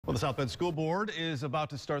Well, the South Bend School Board is about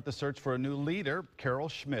to start the search for a new leader. Carol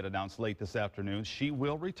Schmidt announced late this afternoon she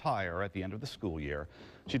will retire at the end of the school year.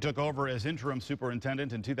 She took over as interim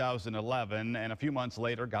superintendent in 2011 and a few months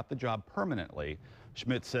later got the job permanently.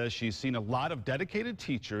 Schmidt says she's seen a lot of dedicated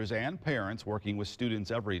teachers and parents working with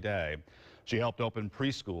students every day. She helped open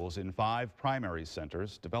preschools in 5 primary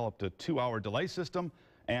centers, developed a 2-hour delay system,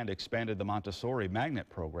 and expanded the Montessori magnet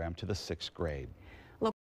program to the 6th grade.